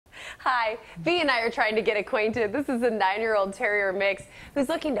Hi, Bea and I are trying to get acquainted. This is a 9-year-old terrier mix who's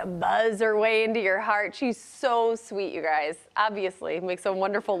looking to buzz her way into your heart. She's so sweet, you guys. Obviously, makes a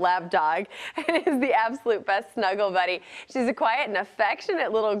wonderful lap dog and is the absolute best snuggle buddy. She's a quiet and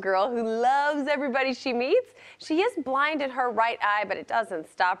affectionate little girl who loves everybody she meets. She is blind in her right eye, but it doesn't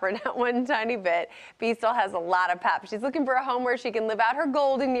stop her not one tiny bit. Bea still has a lot of pep. She's looking for a home where she can live out her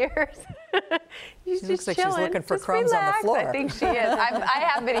golden years. She looks like chilling. she's looking for Just crumbs relax. on the floor. I think she is. I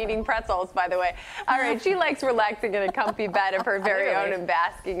have been eating pretzels, by the way. All right, she likes relaxing in a comfy bed of her very own and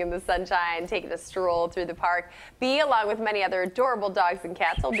basking in the sunshine, taking a stroll through the park. Bea, along with many other adorable dogs and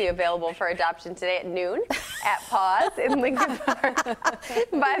cats, will be available for adoption today at noon at PAWS in Lincoln Park.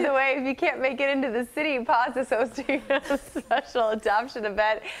 By the way, if you can't make it into the city, PAWS is hosting a special adoption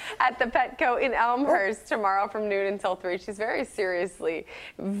event at the Petco in Elmhurst tomorrow from noon until 3. She's seriously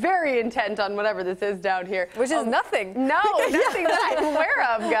very intent on whatever this is down here. Which is nothing. No, nothing that I'm aware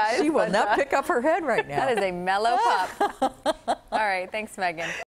of, guys. She will not pick up her head right now. That is a mellow pup. All right, thanks, Megan.